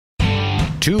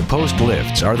Two-post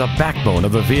lifts are the backbone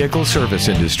of the vehicle service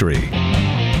industry.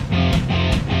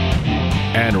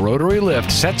 And Rotary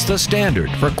Lift sets the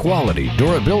standard for quality,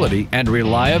 durability, and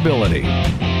reliability.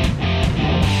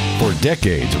 For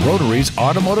decades, Rotary's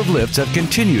automotive lifts have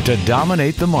continued to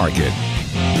dominate the market.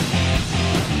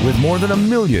 With more than 1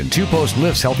 million two-post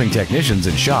lifts helping technicians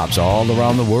in shops all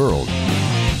around the world.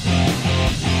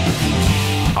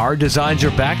 Our designs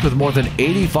are backed with more than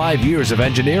 85 years of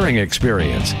engineering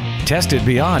experience, tested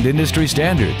beyond industry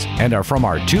standards, and are from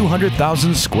our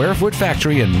 200,000 square foot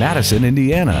factory in Madison,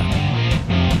 Indiana.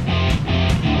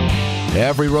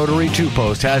 Every Rotary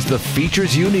two-post has the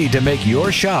features you need to make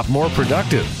your shop more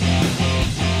productive.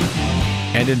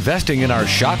 And investing in our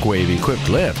Shockwave-equipped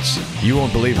lifts, you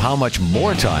won't believe how much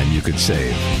more time you could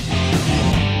save.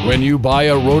 When you buy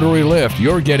a Rotary lift,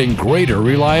 you're getting greater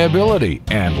reliability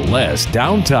and less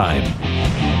downtime.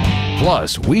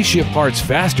 Plus, we ship parts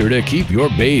faster to keep your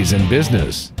bays in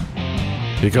business.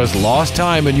 Because lost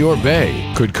time in your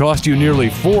bay could cost you nearly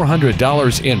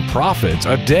 $400 in profits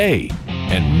a day,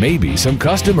 and maybe some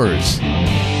customers.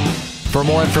 For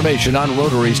more information on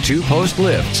Rotary's two-post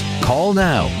lifts, call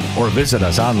now or visit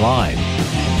us online.